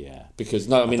 Yeah.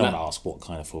 Because I don't ask what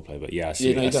kind of foreplay, but I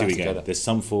see where you're going. There's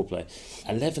some foreplay.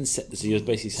 11 seconds. So you're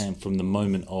basically saying from the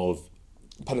moment of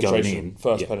penetration, going in,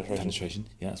 first penetration.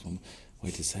 Yeah, that's one.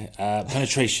 way to say it.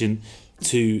 Penetration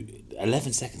to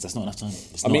 11 seconds. That's not enough time.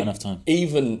 It's not enough time.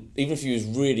 Even if you was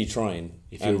really trying,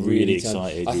 If you're really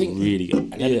excited, I think really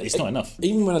good. It's not enough.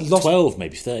 Even when I lost 12,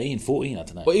 maybe 13, 14, I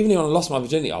don't know. But even when I lost my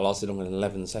virginity, I lasted longer than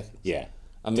 11 seconds. Yeah.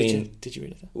 I mean, did you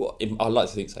really? Well, I'd like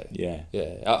to think so. Yeah.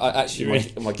 I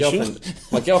actually, my girlfriend,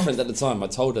 my girlfriend at the time, I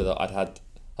told her that I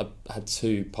had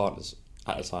 2 partners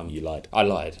at the time. You lied. I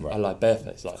lied. Right. I lied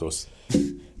barefaced. Of course.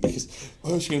 Because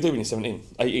what else are you going to do when you're 17?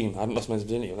 18. I hadn't lost my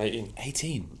virginity when 18.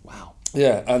 18. Wow.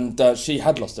 Yeah, and she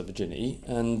had lost her virginity,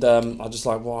 and I was just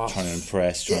like, wow. Trying to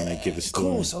impress, trying to give a story.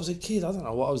 Of course, I was a kid. I don't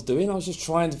know what I was doing. I was just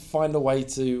trying to find a way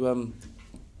to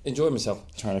enjoy myself.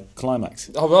 Trying to climax.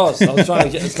 I was trying to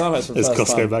get this climax for the first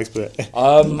time. Costco bags, but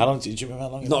how long? Do you remember how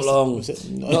long? Not long. Was it?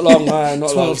 Not long, man.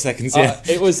 Not 12 long. seconds. Yeah.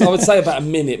 It was. I would say about a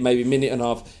minute, maybe a minute and a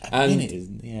half. And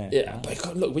Yeah. But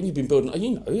God, look, when you've been building,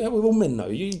 we all men know,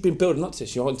 you've been building up to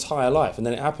this your entire life, and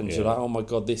then it happens. You're like, oh my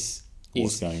God,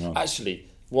 what's going on? Actually,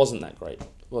 wasn't that great.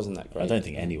 I don't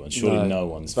think anyone. Surely no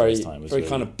one's very, first time was very really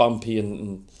kind of bumpy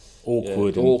and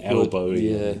awkward and elbowy.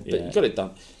 Yeah, but you got it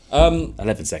done.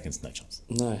 11 seconds, no chance.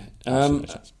 No. No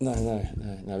chance. No,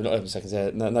 not 11 seconds.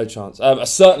 Yeah, no chance.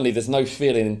 Certainly, there's no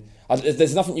feeling.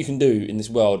 There's nothing you can do in this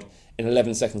world in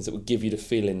 11 seconds that would give you the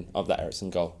feeling of that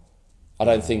Eriksen goal. I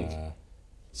don't think.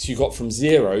 So you got from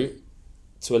 0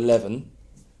 to 11,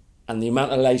 and the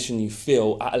amount of elation you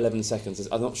feel at 11 seconds.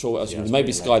 I'm not sure what else you can do.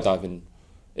 Maybe skydiving.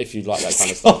 If you like that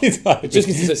kind of stuff. Just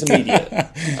because it's immediate.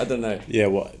 I don't know. Yeah,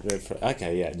 what?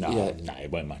 Okay, yeah. No, it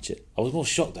won't match it. I was more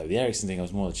shocked though. The Eriksen thing, I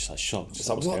was more just like shocked. Just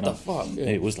like, what the fuck? Yeah.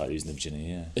 It was like losing the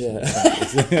virginity,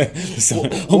 Yeah. So,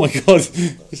 oh my God.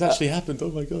 It's actually happened. Oh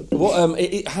my God. What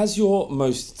it has your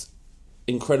most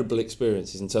incredible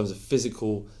experiences in terms of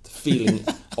physical, the feeling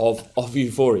of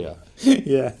euphoria.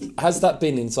 Yeah. Has that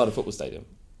been inside a football stadium?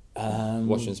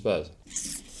 Watching Spurs?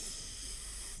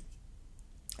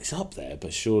 It's up there,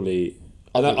 but surely.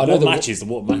 I know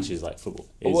what matches like football?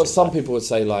 Well, some people would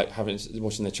say like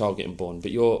watching their child getting born,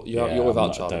 but you're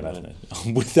without child.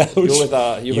 I'm without.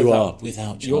 You're without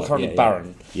child. You're currently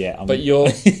barren. Yeah, but you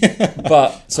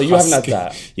haven't had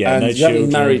that. Yeah, and no you children.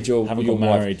 haven't married your got wife.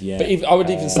 married. Yeah, but I would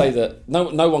even say that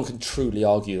no one can truly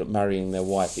argue that marrying their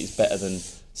wife is better than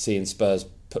seeing Spurs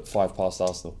put 5 past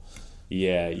Arsenal.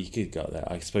 Yeah, you could go there.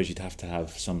 I suppose you'd have to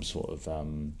have some sort of.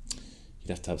 You'd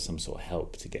have to have some sort of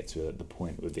help to get to the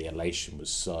point where the elation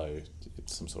was some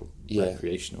sort of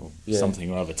recreational something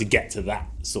or other to get to that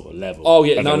sort of level. Oh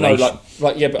yeah, no, elation.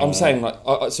 but I'm saying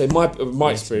so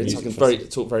my experience, I can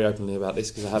talk very openly about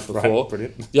this because I have before. Right,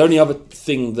 brilliant. The only other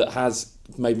thing that has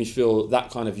made me feel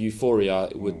that kind of euphoria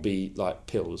would be like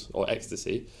pills or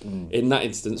ecstasy in that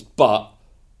instance, but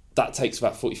that takes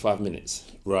about 45 minutes.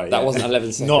 Right. That wasn't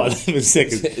 11 seconds. Not 11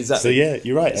 seconds. Exactly. So yeah,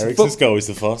 you're right. Eriksen's goal is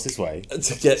the fastest way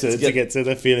to get to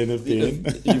the feeling of being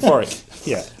euphoric.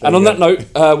 Yeah. And on that note,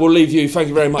 we'll leave you. Thank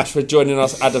you very much for joining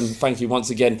us, Adam. Thank you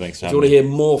once again. Thanks for If you want to hear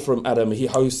more from Adam, he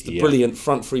hosts the brilliant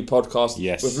Front Three podcast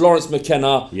with Lawrence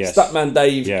McKenna, Statman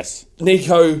Dave,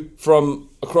 Nico from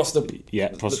across the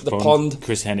pond,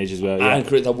 Chris Hennage as well, and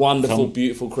the wonderful,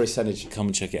 beautiful Chris Hennage. Come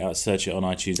and check it out. Search it on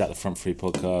iTunes at the Front Three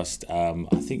podcast.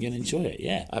 I think you'll enjoy it.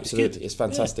 Yeah, absolutely, it's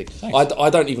fantastic. Yeah, I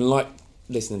don't even like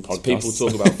listening to people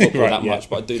talk about football that much,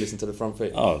 but I do listen to the Front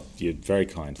Three. Oh, you're very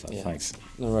kind. Thanks.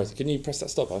 No worries. Can you press that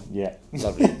stop? Yeah,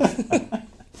 lovely.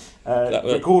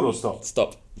 Record or stop?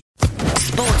 Stop.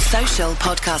 Sports Social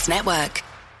Podcast Network.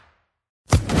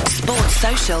 Sports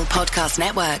Social Podcast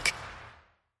Network.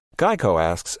 Geico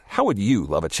asks, how would you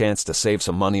love a chance to save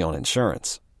some money on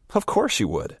insurance? Of course you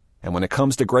would. And when it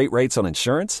comes to great rates on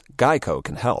insurance, Geico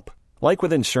can help. Like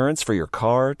with insurance for your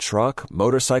car, truck,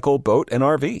 motorcycle, boat, and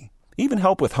RV. Even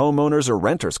help with homeowners or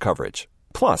renters coverage.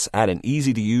 Plus, add an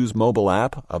easy-to-use mobile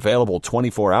app, available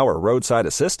 24-hour roadside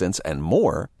assistance, and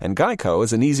more, and Geico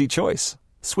is an easy choice.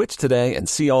 Switch today and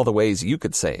see all the ways you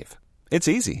could save. It's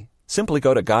easy. Simply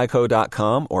go to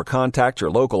geico.com or contact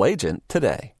your local agent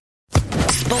today.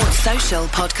 Sports Social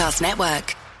Podcast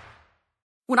Network.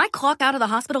 When I clock out of the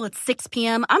hospital at 6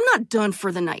 p.m., I'm not done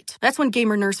for the night. That's when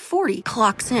Gamer Nurse 40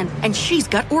 clocks in, and she's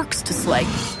got orcs to slay.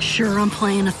 Sure, I'm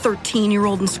playing a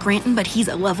 13-year-old in Scranton, but he's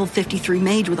a level 53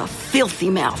 mage with a filthy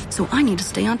mouth, so I need to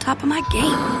stay on top of my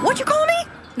game. What'd you call me?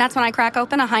 That's when I crack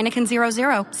open a Heineken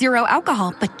 0.0. Zero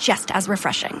alcohol, but just as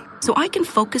refreshing. So I can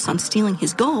focus on stealing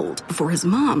his gold before his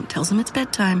mom tells him it's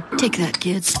bedtime. Take that,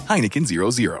 kids. Heineken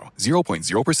 0.0.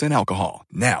 0.0% alcohol.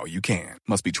 Now you can.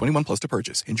 Must be 21 plus to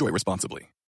purchase. Enjoy responsibly.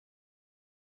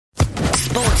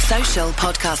 Sports Social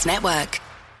Podcast Network.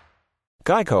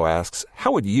 Geico asks,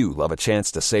 how would you love a chance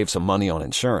to save some money on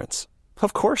insurance?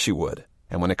 Of course you would.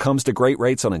 And when it comes to great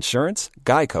rates on insurance,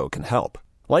 Geico can help.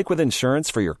 Like with insurance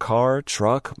for your car,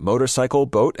 truck, motorcycle,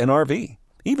 boat, and RV.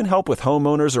 Even help with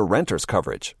homeowners or renters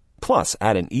coverage. Plus,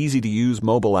 add an easy-to-use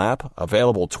mobile app,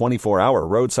 available 24-hour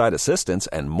roadside assistance,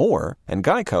 and more, and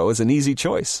Geico is an easy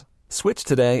choice. Switch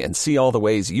today and see all the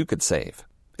ways you could save.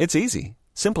 It's easy.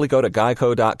 Simply go to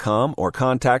geico.com or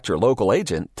contact your local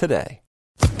agent today.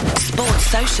 Sports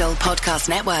Social Podcast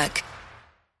Network.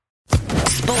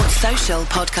 Sports Social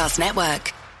Podcast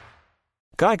Network.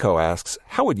 Geico asks,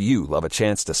 how would you love a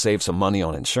chance to save some money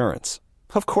on insurance?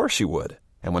 Of course you would.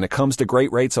 And when it comes to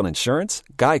great rates on insurance,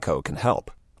 Geico can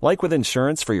help. Like with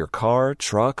insurance for your car,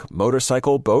 truck,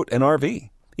 motorcycle, boat, and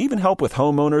RV. Even help with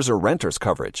homeowners or renters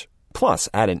coverage. Plus,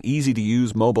 add an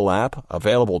easy-to-use mobile app,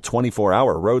 available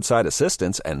 24-hour roadside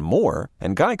assistance, and more,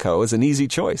 and Geico is an easy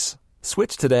choice.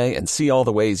 Switch today and see all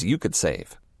the ways you could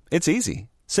save. It's easy.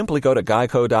 Simply go to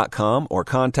geico.com or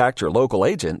contact your local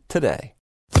agent today.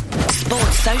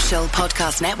 Sports Social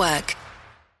Podcast Network.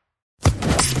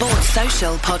 Sports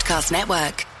Social Podcast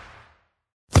Network.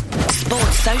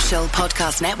 Sports Social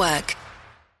Podcast Network.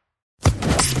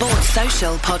 Sports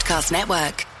Social Podcast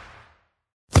Network.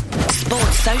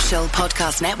 Sports Social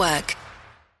Podcast Network.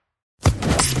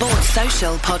 Sports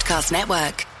Social Podcast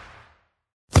Network.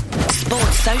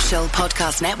 Sports Social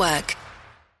Podcast Network.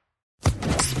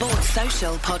 Sports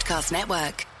Social Podcast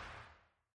Network.